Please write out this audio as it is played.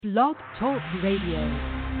Blog Talk Radio.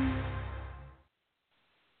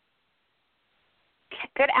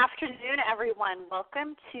 Good afternoon, everyone.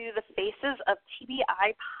 Welcome to the Faces of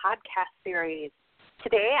TBI podcast series.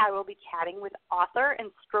 Today, I will be chatting with author and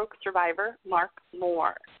stroke survivor Mark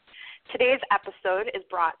Moore. Today's episode is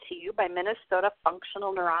brought to you by Minnesota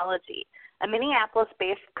Functional Neurology, a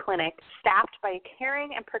Minneapolis-based clinic staffed by a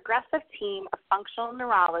caring and progressive team of functional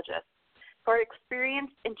neurologists who are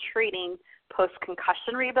experienced in treating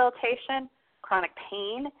post-concussion rehabilitation, chronic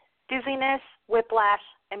pain, dizziness, whiplash,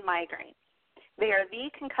 and migraine. They are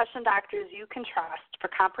the concussion doctors you can trust for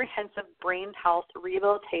comprehensive brain health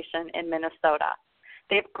rehabilitation in Minnesota.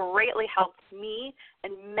 They've greatly helped me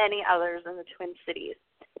and many others in the Twin Cities.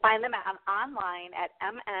 Find them online at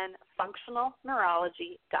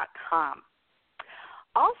mnfunctionalneurology.com.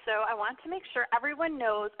 Also, I want to make sure everyone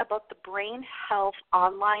knows about the Brain Health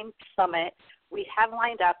Online Summit we have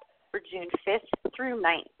lined up for June 5th through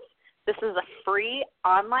 9th. This is a free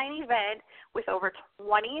online event with over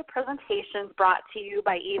 20 presentations brought to you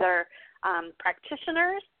by either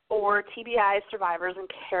practitioners or TBI survivors and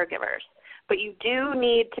caregivers. But you do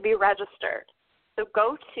need to be registered. So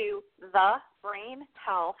go to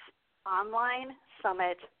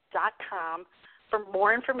thebrainhealthonlinesummit.com for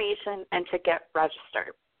more information and to get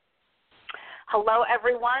registered. Hello,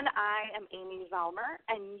 everyone. I am Amy Zellmer,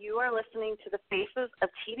 and you are listening to the Faces of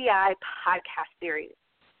TBI podcast series,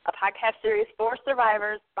 a podcast series for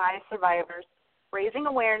survivors by survivors, raising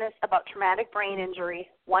awareness about traumatic brain injury,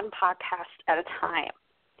 one podcast at a time.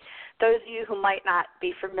 Those of you who might not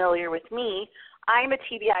be familiar with me, I'm a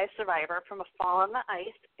TBI survivor from a fall on the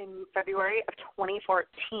ice in February of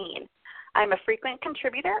 2014. I'm a frequent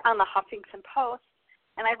contributor on the Huffington Post,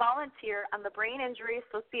 and I volunteer on the Brain Injury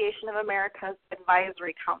Association of America's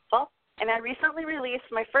Advisory Council, and I recently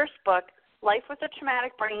released my first book, Life with a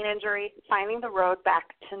Traumatic Brain Injury, Finding the Road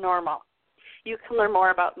Back to Normal. You can learn more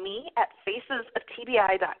about me at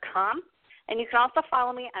facesoftbi.com, and you can also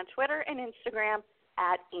follow me on Twitter and Instagram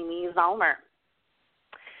at Amy Zellmer.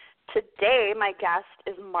 Today, my guest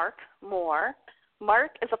is Mark Moore.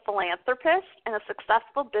 Mark is a philanthropist and a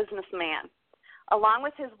successful businessman. Along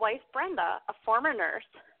with his wife, Brenda, a former nurse,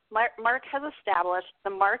 Mark has established the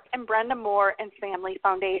Mark and Brenda Moore and Family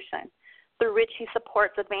Foundation, through which he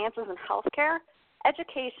supports advances in healthcare,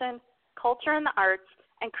 education, culture and the arts,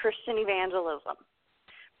 and Christian evangelism.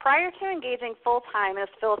 Prior to engaging full-time in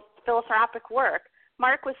his philanthropic work,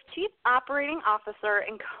 Mark was Chief Operating Officer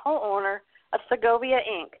and co-owner of Segovia,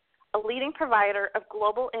 Inc., a leading provider of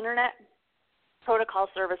global Internet protocol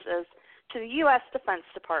services to the U.S. Defense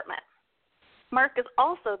Department. Mark is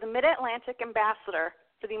also the Mid-Atlantic Ambassador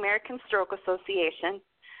for the American Stroke Association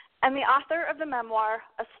and the author of the memoir,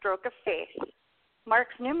 A Stroke of Faith.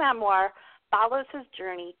 Mark's new memoir follows his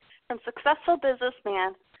journey from successful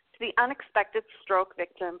businessman to the unexpected stroke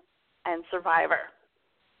victim and survivor.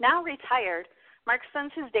 Now retired, Mark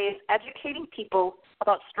spends his days educating people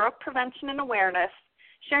about stroke prevention and awareness,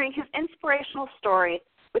 sharing his inspirational story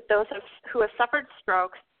with those who have suffered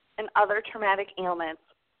strokes and other traumatic ailments,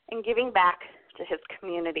 and giving back to his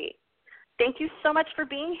community. Thank you so much for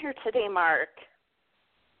being here today, Mark.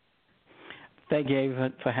 Thank you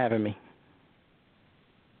for having me.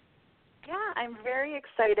 Yeah, I'm very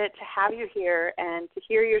excited to have you here and to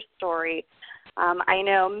hear your story. I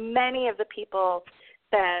know many of the people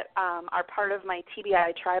that are part of my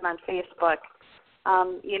TBI tribe on Facebook,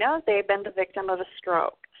 they've been the victim of a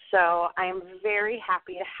stroke. So I'm very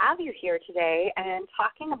happy to have you here today and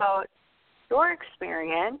talking about your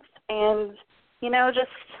experience and, just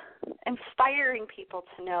inspiring people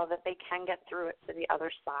to know that they can get through it to the other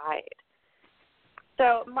side.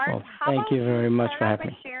 So, Mark, thank you very much for having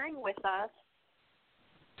me.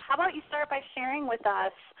 How about you start by sharing with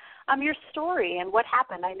us your story and what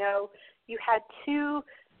happened? I know you had two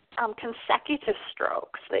consecutive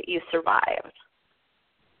strokes that you survived.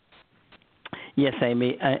 Yes,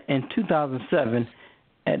 Amy. In 2007,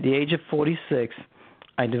 at the age of 46,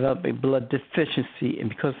 I developed a blood deficiency, and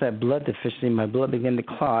because of that blood deficiency, my blood began to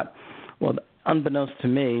clot. Well, unbeknownst to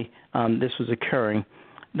me, this was occurring.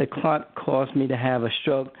 The clot caused me to have a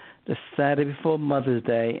stroke the Saturday before Mother's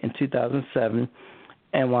Day in 2007,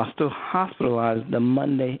 and while still hospitalized the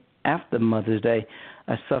Monday after Mother's Day,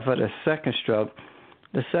 I suffered a second stroke.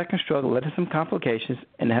 The second stroke led to some complications,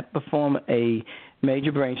 and I had to perform a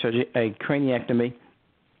major brain surgery, a craniectomy,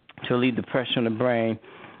 to relieve the pressure on the brain.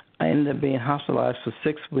 I ended up being hospitalized for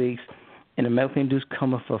 6 weeks in a medically induced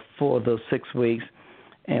coma for 4 of those 6 weeks.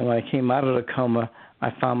 And when I came out of the coma,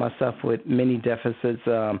 I found myself with many deficits,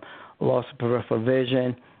 loss of peripheral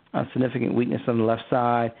vision, significant weakness on the left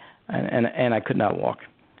side, and I could not walk.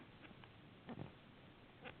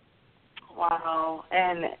 Wow.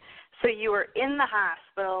 And so you were in the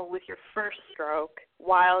hospital with your first stroke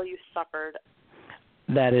while you suffered.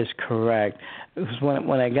 That is correct. Because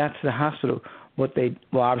when I got to the hospital,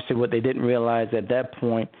 obviously what they didn't realize at that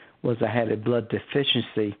point was I had a blood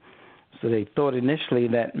deficiency. So they thought initially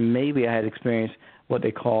that maybe I had experienced what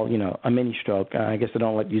they call, a mini stroke. I guess they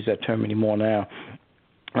don't like to use that term anymore now.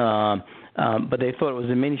 But they thought it was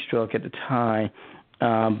a mini stroke at the time.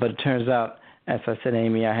 But it turns out, as I said,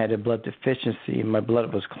 Amy, I had a blood deficiency. My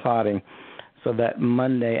blood was clotting. So that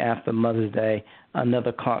Monday after Mother's Day,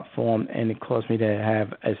 another clot formed, and it caused me to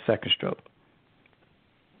have a second stroke.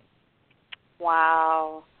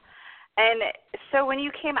 Wow. And so when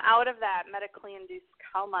you came out of that medically induced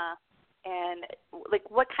coma, and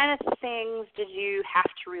what kind of things did you have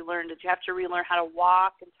to relearn? Did you have to relearn how to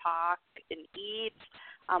walk and talk and eat?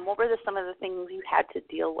 What were some of the things you had to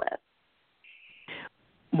deal with?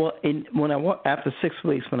 Well, after 6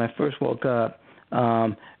 weeks, when I first woke up,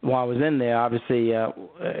 while I was in there, obviously,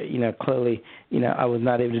 clearly, I was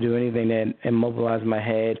not able to do anything to immobilize my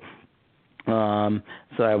head.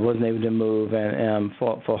 So I wasn't able to move, and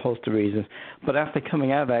for a host of reasons. But after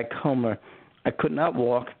coming out of that coma, I could not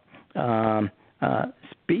walk.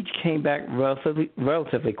 Speech came back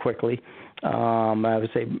relatively quickly. I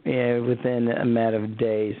would say within a matter of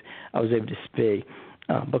days, I was able to speak,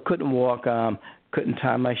 but couldn't walk. Couldn't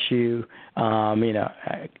tie my shoe.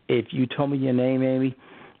 If you told me your name, Amy,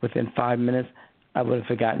 within 5 minutes, I would have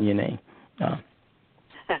forgotten your name.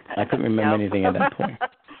 I couldn't remember anything at that point.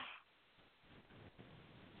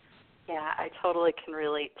 Yeah, I totally can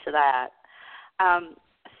relate to that.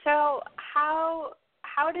 So how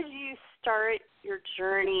did you start your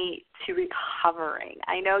journey to recovering?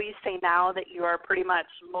 I know you say now that you are pretty much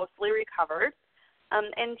mostly recovered,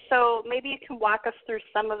 and so maybe you can walk us through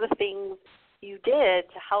some of the things you did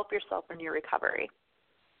to help yourself in your recovery.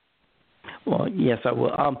 Well, yes, I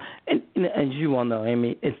will. And as you all know,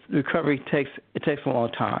 Amy, recovery takes a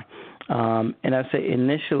long time. And I say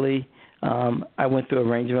initially, I went through a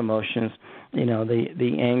range of emotions.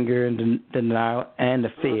 The anger, the denial, and the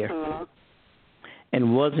fear. Mm-hmm.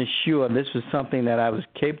 And wasn't sure this was something that I was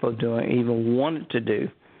capable of doing, even wanted to do.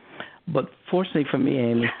 But fortunately for me,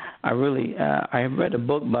 Amy, I read a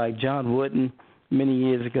book by John Wooden many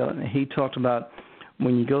years ago, and he talked about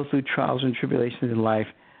when you go through trials and tribulations in life,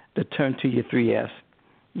 to turn to your 3 F's,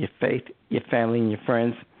 your faith, your family, and your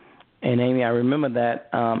friends. And, Amy, I remember that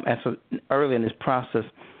early in this process,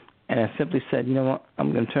 and I simply said, you know what,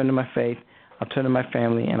 I'm going to turn to my faith, I'll turn to my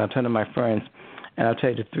family, and I'll turn to my friends. And I'll tell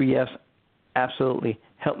you, the 3 F's absolutely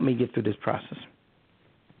helped me get through this process.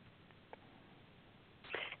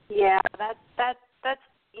 Yeah,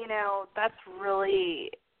 that's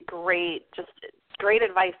really great, just great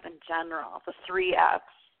advice in general, the 3 F's,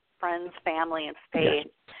 friends, family, and faith. Yes.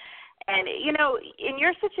 And, in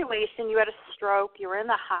your situation, you had a stroke, you were in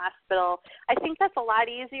the hospital. I think that's a lot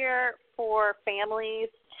easier for families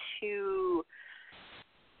to,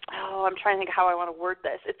 I'm trying to think how I want to word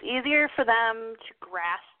this. It's easier for them to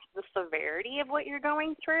grasp the severity of what you're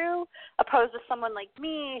going through, opposed to someone like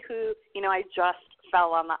me who, I just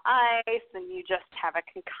fell on the ice and you just have a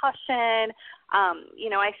concussion.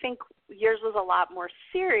 I think yours was a lot more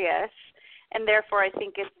serious, and therefore I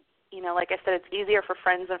think it's, like I said, it's easier for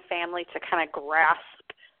friends and family to kind of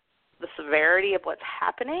grasp the severity of what's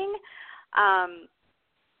happening. And,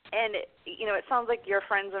 it sounds like your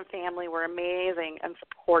friends and family were amazing and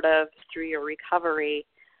supportive through your recovery.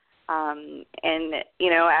 When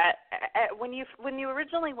you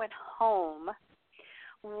originally went home,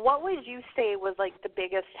 what would you say was like the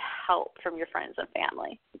biggest help from your friends and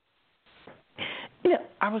family?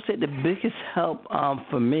 I would say the biggest help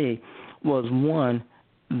for me was, one,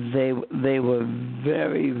 they were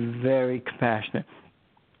very, very compassionate.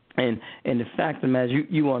 And the fact of the matter is,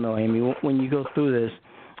 you all know, Amy, when you go through this,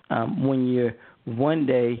 when you're one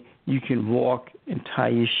day you can walk and tie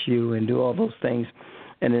your shoe and do all those things,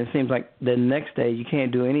 and then it seems like the next day you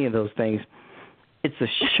can't do any of those things, it's a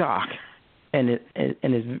shock. And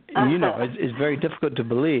it's very difficult to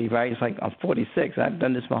believe, right? It's like, I'm 46, I've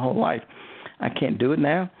done this my whole life, I can't do it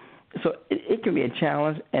now. So it can be a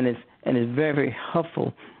challenge, and it's very, very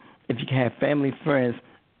helpful if you can have family, friends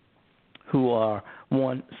who are,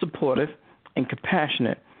 one, supportive and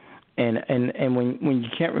compassionate, and when you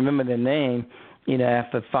can't remember their name,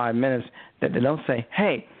 after 5 minutes, that they don't say,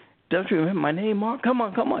 hey, don't you remember my name, Mark? Come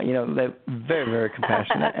on. They're very, very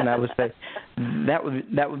compassionate. And I would say that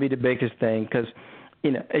would be the biggest thing because,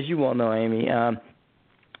 as you all know, Amy,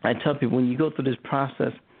 I tell people when you go through this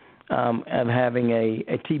process of having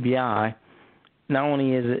a TBI, not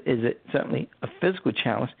only is it certainly a physical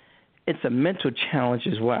challenge, it's a mental challenge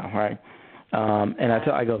as well, right? And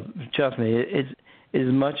I go, trust me, it's as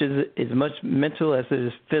much mental as it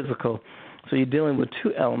is physical. So you're dealing with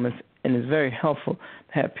two elements, and it's very helpful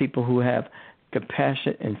to have people who have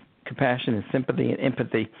compassion and sympathy and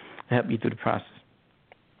empathy to help you through the process.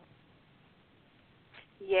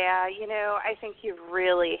 Yeah, I think you've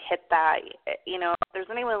really hit that. If there's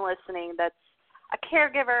anyone listening that's a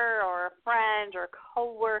caregiver or a friend or a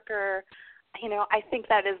coworker, I think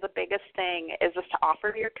that is the biggest thing, is just to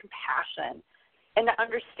offer your compassion and to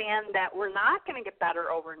understand that we're not going to get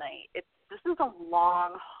better overnight. This is a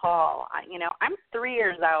long haul. I'm 3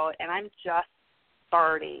 years out, and I'm just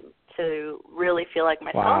starting to really feel like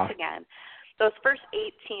myself again. Those first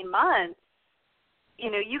 18 months,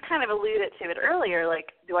 you kind of alluded to it earlier,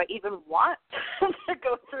 like, do I even want to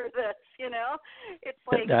go through this, It's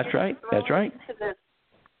like That's right.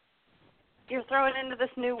 You're thrown into this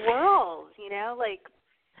new world, like.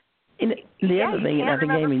 And the other thing, and I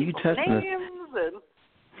think, Amy, you touched on this.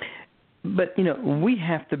 But, we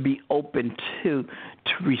have to be open to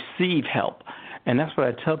receive help. And that's what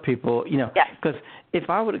I tell people, because if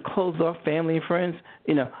I would have closed off family and friends,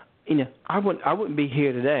 I wouldn't be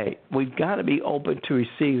here today. We've got to be open to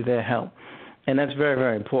receive their help. And that's very,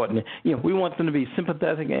 very important. We want them to be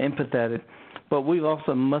sympathetic and empathetic, but we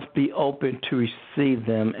also must be open to receive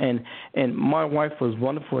them. And my wife was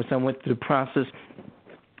wonderful as I went through the process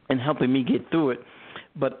and helping me get through it.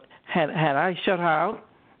 But had I shut her out,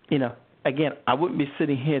 again, I wouldn't be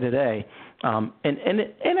sitting here today. And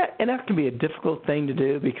that can be a difficult thing to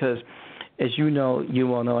do because, as you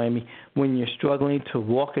all know, Amy, when you're struggling to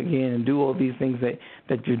walk again and do all these things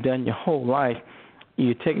that you've done your whole life,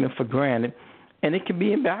 you're taking them for granted. And it can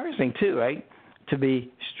be embarrassing, too, right, to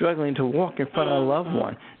be struggling to walk in front of a loved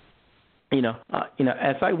one.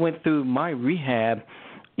 As I went through my rehab,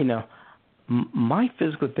 my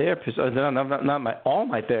physical therapist, or not all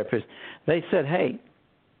my therapists, they said, hey,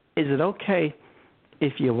 is it okay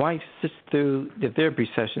if your wife sits through the therapy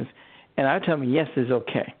sessions? And I tell them, yes, it's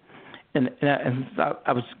okay. And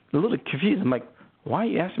I was a little confused. I'm like, why are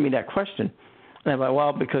you asking me that question? And I'm like,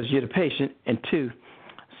 well, because you're the patient. And two,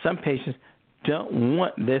 some patients don't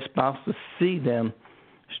want their spouse to see them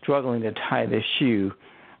struggling to tie their shoe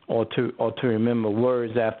or to remember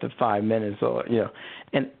words after 5 minutes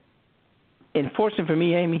And fortunately for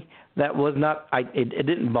me, Amy, that was not, it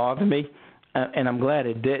didn't bother me, and I'm glad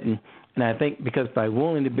it didn't. And I think because by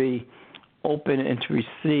willing to be open and to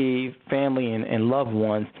receive family and loved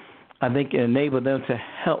ones, I think it enabled them to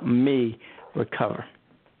help me recover.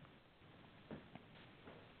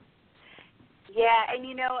 Yeah, and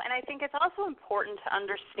and I think it's also important to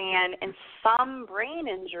understand in some brain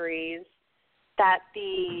injuries that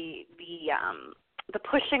the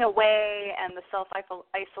pushing away and the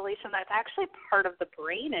self-isolation, that's actually part of the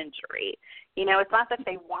brain injury. It's not that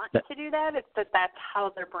they want to do that, it's that that's how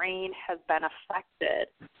their brain has been affected.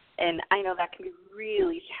 And I know that can be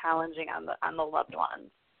really challenging on the loved ones.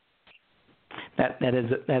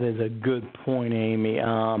 That is a good point, Amy.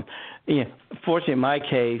 Fortunately, in my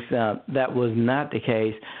case, that was not the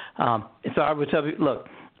case. So I would tell you, look,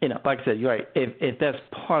 like I said, you're right. If that's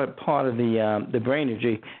part of the brain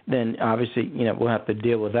injury, then obviously, we'll have to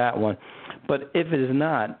deal with that one. But if it is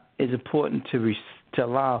not, it's important to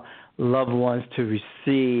allow loved ones to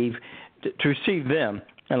receive them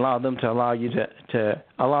and allow them to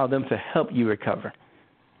allow them to help you recover.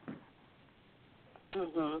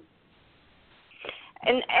 Mhm.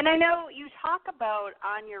 And I know you talk about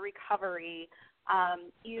on your recovery,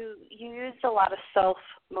 you used a lot of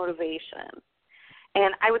self-motivation.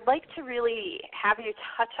 And I would like to really have you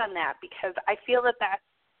touch on that because I feel that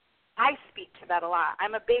I speak to that a lot.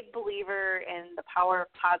 I'm a big believer in the power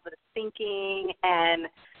of positive thinking. And,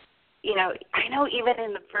 I know even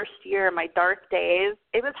in the first year, my dark days,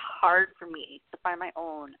 it was hard for me to find my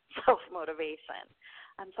own self-motivation.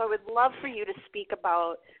 So I would love for you to speak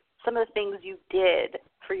about some of the things you did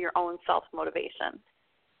for your own self-motivation.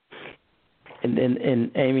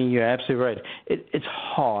 And Amy, you're absolutely right. It's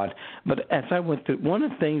hard. But as I went through, one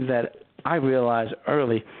of the things that I realized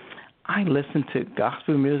early, I listened to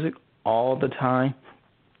gospel music all the time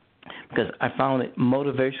because I found it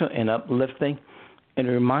motivational and uplifting, and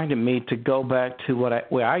it reminded me to go back to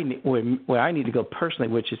where I need to go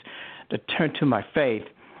personally, which is to turn to my faith.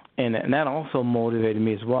 And that also motivated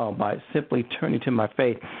me as well by simply turning to my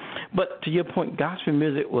faith. But to your point, gospel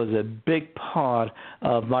music was a big part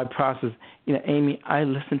of my process. Amy, I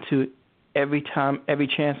listened to it every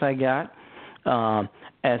chance I got.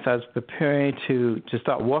 As I was preparing to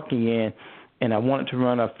start walking in, and I wanted to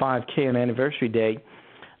run a 5K on anniversary day,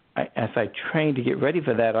 as I trained to get ready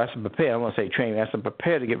for that, I want to say train, as I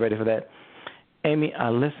prepared to get ready for that, Amy, I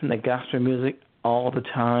listen to gospel music all the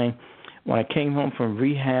time. When I came home from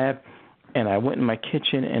rehab and I went in my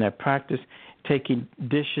kitchen and I practiced taking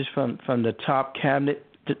dishes from the top cabinet,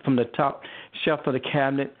 from the top shelf of the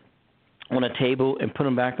cabinet on a table and put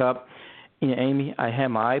them back up. Amy, I had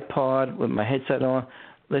my iPod with my headset on,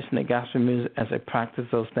 listening to gospel music as I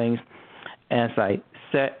practiced those things. As I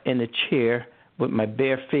sat in the chair with my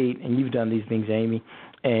bare feet, and you've done these things, Amy,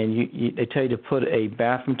 and they tell you to put a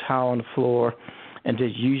bathroom towel on the floor and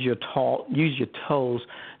just use your toes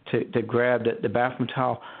to grab the bathroom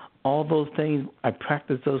towel. All those things, I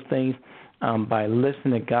practiced those things by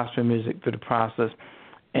listening to gospel music through the process.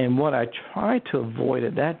 And what I tried to avoid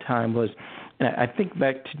at that time was, and I think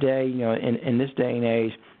back today, in this day and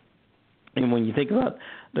age, and when you think about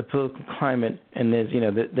the political climate, and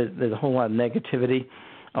there's a whole lot of negativity.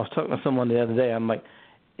 I was talking to someone the other day. I'm like,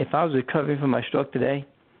 if I was recovering from my stroke today,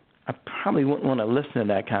 I probably wouldn't want to listen to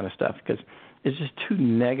that kind of stuff because it's just too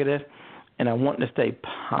negative, and I want to stay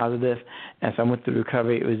positive. As I went through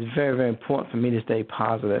recovery, it was very, very important for me to stay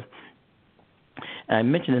positive. And I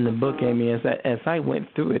mentioned in the book, Amy, as I went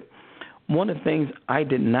through it, one of the things I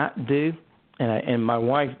did not do, and my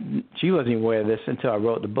wife, she wasn't even aware of this until I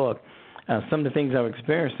wrote the book, some of the things I was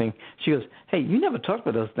experiencing, she goes, hey, you never talked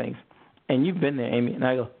about those things, and you've been there, Amy. And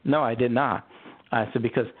I go, no, I did not. I said,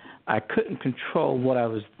 because I couldn't control what I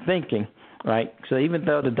was thinking, right? So even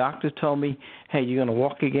though the doctors told me, hey, you're going to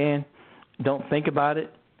walk again, don't think about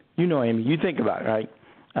it, Amy, you think about it, right?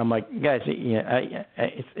 I'm like, guys,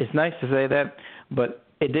 it's nice to say that, but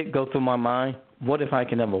it did go through my mind, what if I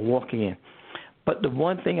can never walk again? But the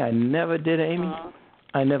one thing I never did, Amy,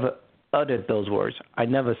 I never uttered those words. I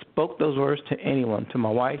never spoke those words to anyone, to my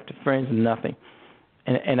wife, to friends, nothing.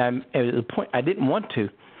 And at the point I didn't want to,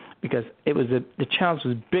 because it was the challenge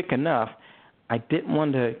was big enough. I didn't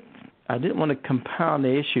want to compound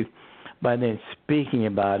the issue by then speaking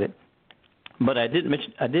about it. But I did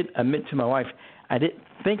admit to my wife, I didn't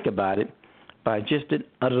think about it, but I just didn't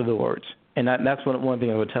utter the words. And that's one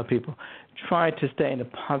thing I would tell people. Try to stay in a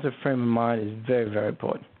positive frame of mind is very, very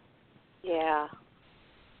important. Yeah.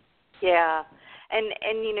 Yeah. And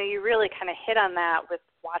you really kind of hit on that with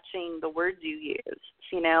watching the words you use.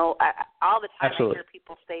 All the time Absolutely. I hear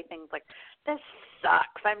people say things like, this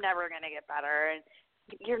sucks, I'm never going to get better. And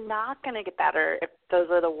you're not going to get better if those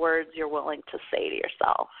are the words you're willing to say to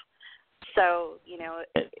yourself. So,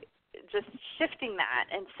 just shifting that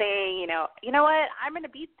and saying, you know what, I'm going to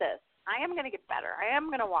beat this. I am going to get better. I am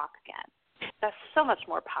going to walk again. That's so much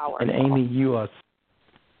more powerful. And Amy, you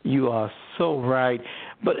are so right.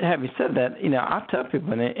 But having said that, I tell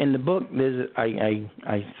people in the book,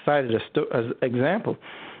 I cited an example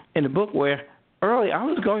in the book where early I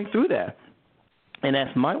was going through that. And as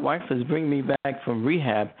my wife was bringing me back from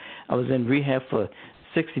rehab, I was in rehab for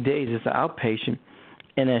 60 days as an outpatient.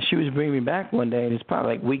 And as she was bringing me back one day, and it's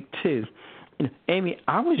probably like week 2, Amy,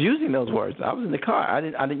 I was using those words. I was in the car. I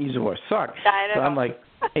didn't use the word suck. So I'm like,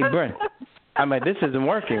 hey, Brent, I'm like, this isn't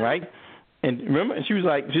working, right? And remember, and she was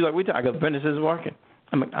like, I go, Brent, this isn't working.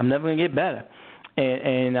 I'm like, I'm never gonna get better.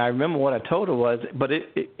 And I remember what I told her was, but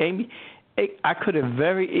Amy, I could have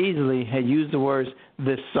very easily had used the words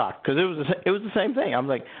 "this sucked" because it was the same thing. I'm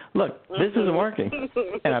like, look, this isn't working,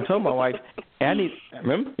 and I told my wife, I need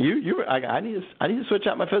to switch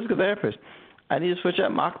out my physical therapist. I need to switch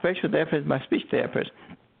out my occupational therapist, my speech therapist.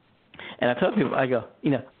 And I tell people, I go,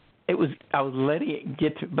 I was letting it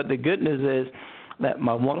get to, but the good news is that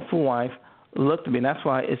my wonderful wife looked at me, and that's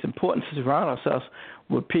why it's important to surround ourselves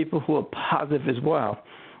with people who are positive as well.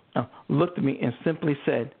 Looked at me and simply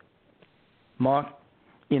said, Mark,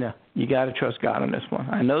 you got to trust God on this one.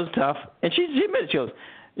 I know it's tough. And she admitted, she goes,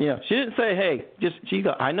 she didn't say, hey, she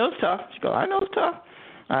goes, I know it's tough. She goes, I know it's tough.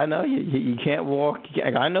 I know you can't walk.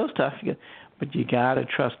 I know it's tough. She goes, but you got to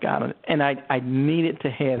trust God on it. And I needed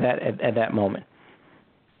to hear that at that moment.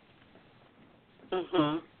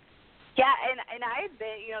 Mhm. Yeah, and I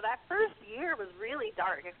admit, that first year was really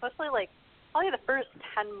dark, especially probably the first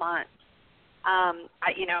 10 months.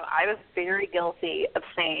 I was very guilty of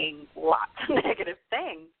saying lots of negative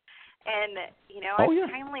things. And, I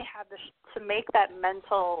finally had to make that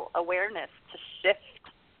mental awareness to shift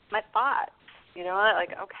my thoughts.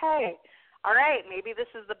 Okay, all right, maybe this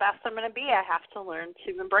is the best I'm going to be. I have to learn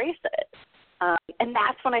to embrace it. And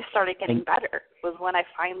that's when I started getting better, was when I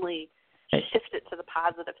finally shifted to the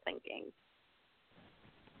positive thinking.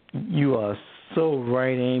 You are so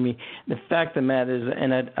right, Amy. The fact of the matter is,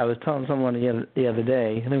 and I was telling someone the other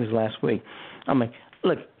day, I think it was last week, I'm like,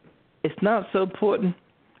 look, it's not so important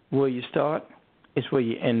where you start, it's where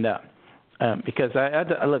you end up. Because I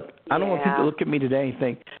don't want people to look at me today and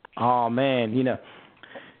think, oh, man,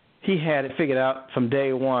 he had it figured out from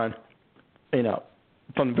day one,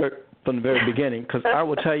 from the very beginning. Because I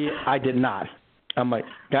will tell you, I did not. I'm like,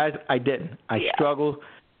 guys, I didn't. I struggled.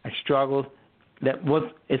 But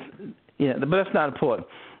that's not important.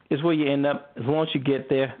 It's where you end up. As long as you get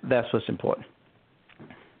there, that's what's important.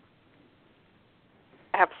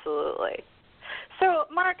 Absolutely. So,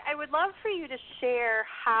 Mark, I would love for you to share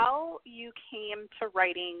how you came to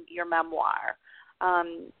writing your memoir.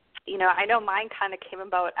 I know mine kind of came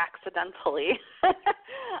about accidentally.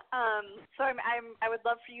 So I would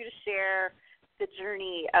love for you to share the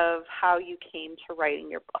journey of how you came to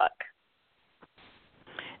writing your book.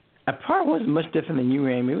 I probably wasn't much different than you,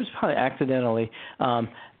 Amy. It was probably accidentally.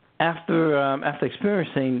 After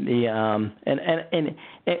experiencing the and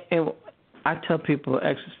I tell people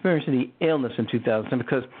experiencing the illness in 2000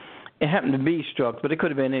 because it happened to be stroke, but it could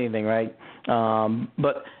have been anything, right?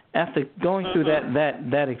 But after going through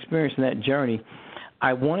that experience and that journey,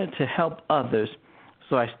 I wanted to help others.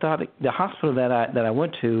 So I started the hospital that I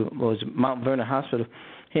went to was Mount Vernon Hospital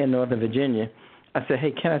here in Northern Virginia. I said,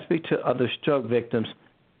 hey, can I speak to other stroke victims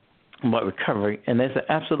about recovery? And they said,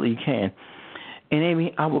 absolutely, you can. And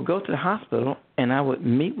Amy, I would go to the hospital and I would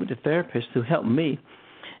meet with the therapist who helped me,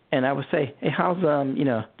 and I would say, hey, how's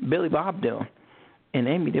Billy Bob doing? And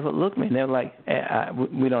Amy, they would look at me and they were like,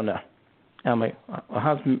 we don't know. And I'm like, well,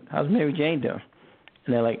 how's Mary Jane doing?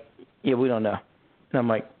 And they're like, yeah, we don't know. And I'm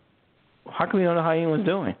like, how come we don't know how anyone's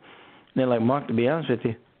doing? And they're like, Mark, to be honest with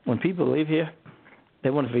you, when people leave here, they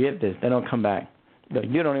want to forget this. They don't come back. They're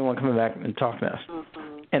like, you don't even want to come back and talk to us.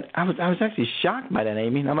 Mm-hmm. And I was actually shocked by that,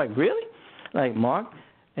 Amy. And I'm like, really? Like, Mark,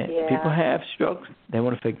 people have strokes. They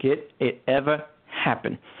want to forget it ever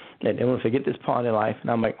happened. They want to forget this part of their life.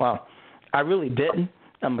 And I'm like, wow, I really didn't.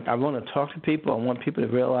 I'm like, I want to talk to people. I want people to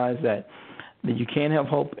realize that you can have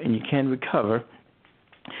hope and you can recover.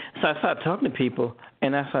 So I started talking to people,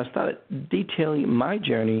 and as I started detailing my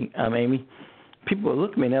journey, Amy, people would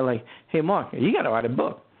look at me and they're like, hey, Mark, you got to write a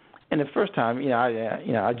book. And the first time,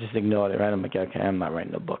 I just ignored it, right? I'm like, okay, I'm not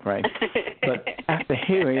writing a book, right? But after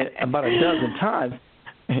hearing it about a dozen times,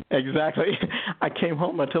 exactly, I came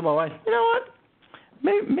home and I told my wife, you know what?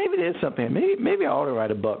 Maybe there's something. Maybe I ought to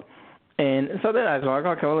write a book. And so then I was like,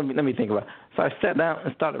 okay, well, let me think about it. So I sat down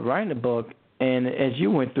and started writing the book. And as you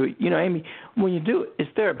went through, Amy, when you do it, it's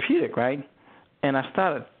therapeutic, right? And I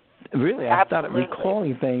started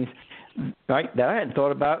recalling things, right, that I hadn't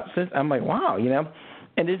thought about since. I'm like, wow,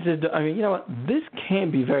 And this is, you know what? This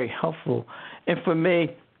can be very helpful. And for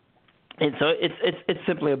me, and so it's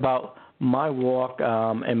simply about my walk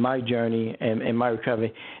and my journey and my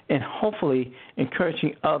recovery, and hopefully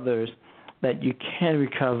encouraging others that you can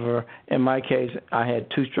recover. In my case, I had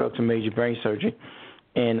 2 strokes and major brain surgery,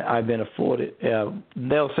 and I've been afforded,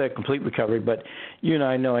 they'll say complete recovery, but you and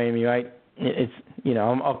I know, Amy, right? It's,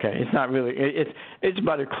 I'm okay. It's not really, it's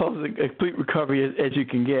about as close to complete recovery as you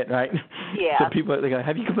can get, right? Yeah. So people, they go,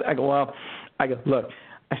 have you completed? I go, look,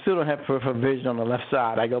 I still don't have peripheral vision on the left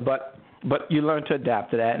side. I go, but you learn to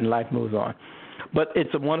adapt to that, and life moves on. But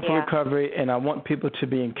it's a wonderful recovery, and I want people to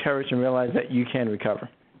be encouraged and realize that you can recover.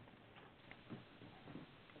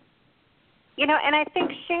 And I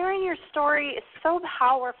think sharing your story is so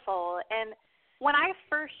powerful. And when I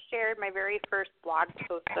first shared my very first blog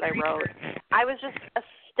post that I wrote, I was just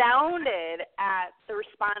astounded at the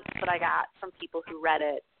response that I got from people who read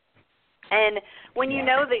it. And when you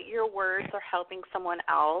know that your words are helping someone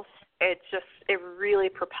else, it really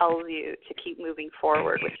propels you to keep moving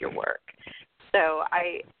forward with your work. So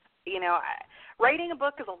writing a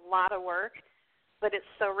book is a lot of work, but it's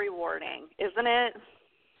so rewarding, isn't it?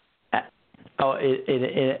 Oh,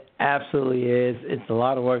 it absolutely is. It's a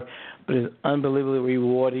lot of work, but it's unbelievably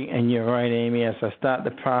rewarding. And you're right, Amy. As I start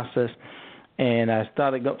the process, and I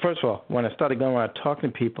started first of all, when I started going around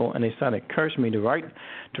talking to people, and they started encouraging me to write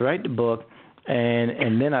the book,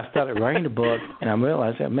 and then I started writing the book, and I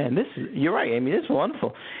realized that, man, you're right, Amy. This is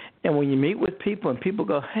wonderful. And when you meet with people, and people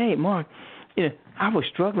go, hey, Mark, I was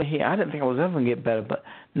struggling here. I didn't think I was ever going to get better, but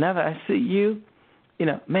now that I see you,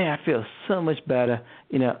 man, I feel so much better,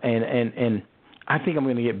 and I think I'm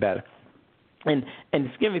going to get better. And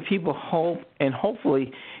it's giving people hope, and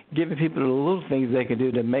hopefully giving people the little things they can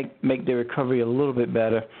do to make their recovery a little bit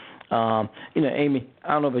better. Amy,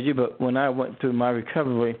 I don't know about you, but when I went through my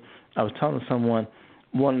recovery, I was telling someone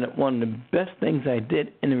one of the best things I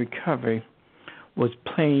did in the recovery was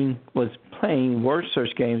playing word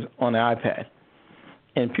search games on the iPad.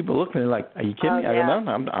 And people look at me like, are you kidding me? I go,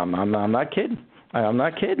 no, I'm not kidding. I'm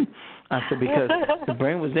not kidding. I said, because the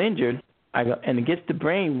brain was injured. I go, and it gets the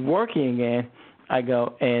brain working again. I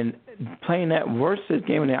go, and playing that word search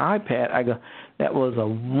game on the iPad, I go, that was a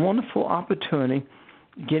wonderful opportunity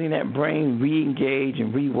getting that brain re-engaged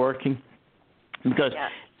and reworking. Because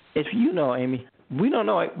if you know, Amy, we don't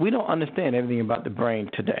understand everything about the brain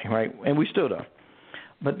today, right? And we still don't.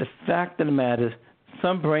 But the fact of the matter is,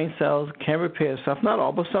 some brain cells can repair itself. Not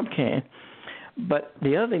all, but some can. But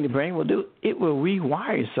the other thing the brain will do, it will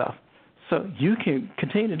rewire itself. So you can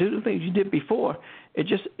continue to do the things you did before. It's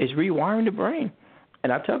rewiring the brain.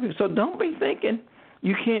 And I tell people, so don't be thinking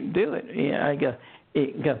you can't do it.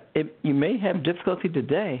 You may have difficulty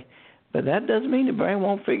today, but that doesn't mean the brain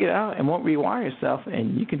won't figure it out and won't rewire itself,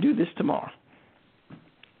 and you can do this tomorrow.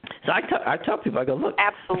 So I tell people, I go, look,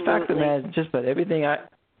 absolutely. The fact of the matter is just about everything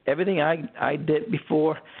I did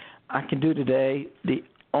before, I can do today. The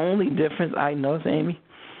only difference I notice, Amy,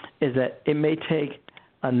 is that it may take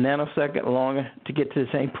a nanosecond longer to get to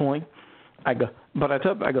the same point. I go,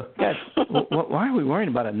 guys, why are we worrying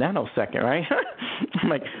about a nanosecond, right? I'm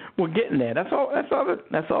like, we're getting there. That's all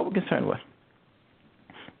we're concerned with.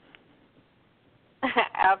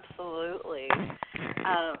 Absolutely.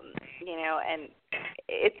 And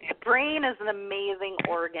the brain is an amazing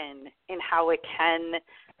organ in how it can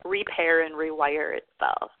repair and rewire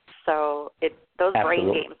itself. So those Absolutely.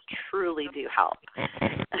 brain games truly do help.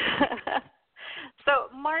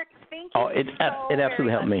 So, Mark, thank you it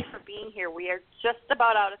absolutely helped me for being here. We are just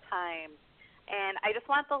about out of time. And I just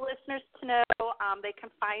want the listeners to know they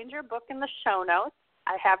can find your book in the show notes.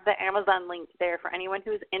 I have the Amazon link there for anyone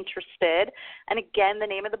who's interested. And, again, the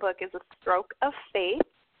name of the book is A Stroke of Faith.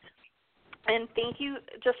 And thank you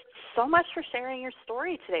just so much for sharing your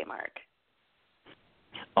story today, Mark.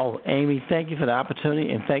 Oh, Amy, thank you for the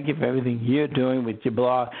opportunity, and thank you for everything you're doing with your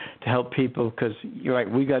blog to help people, because you're right,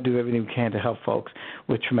 we got to do everything we can to help folks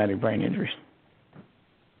with traumatic brain injuries.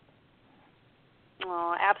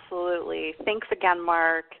 Oh, absolutely. Thanks again,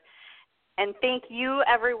 Mark. And thank you,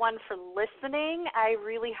 everyone, for listening. I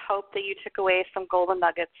really hope that you took away some golden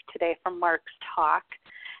nuggets today from Mark's talk.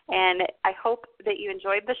 And I hope that you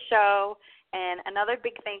enjoyed the show. And another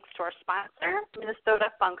big thanks to our sponsor,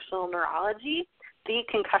 Minnesota Functional Neurology, the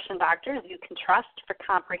concussion doctors you can trust for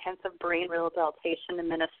comprehensive brain rehabilitation in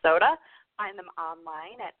Minnesota. Find them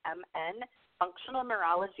online at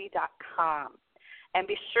mnfunctionalneurology.com. And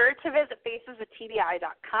be sure to visit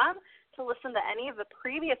facesoftbi.com to listen to any of the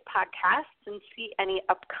previous podcasts and see any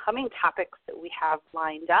upcoming topics that we have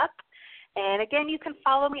lined up. And again, you can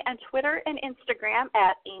follow me on Twitter and Instagram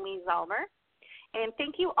at Amy Zellmer. And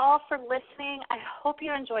thank you all for listening. I hope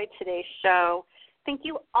you enjoyed today's show. Thank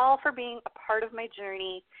you all for being a part of my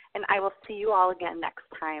journey, and I will see you all again next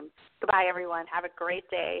time. Goodbye, everyone. Have a great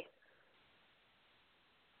day.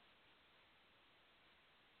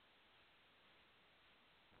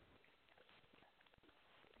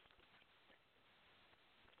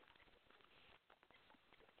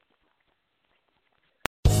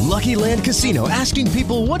 Lucky Land Casino, asking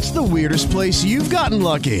people, what's the weirdest place you've gotten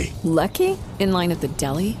lucky? Lucky? In line at the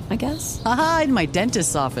deli, I guess? Aha, in my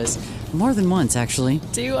dentist's office. More than once, actually.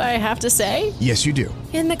 Do I have to say? Yes, you do.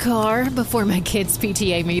 In the car before my kids'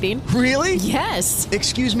 PTA meeting. Really? Yes.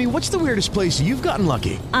 Excuse me, what's the weirdest place you've gotten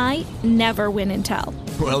lucky? I never win and tell.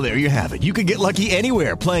 Well, there you have it. You can get lucky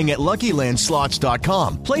anywhere, playing at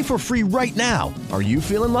LuckyLandSlots.com. Play for free right now. Are you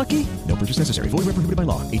feeling lucky? No purchase necessary. Void where prohibited by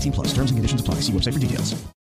law. 18+. Terms and conditions apply. See website for details.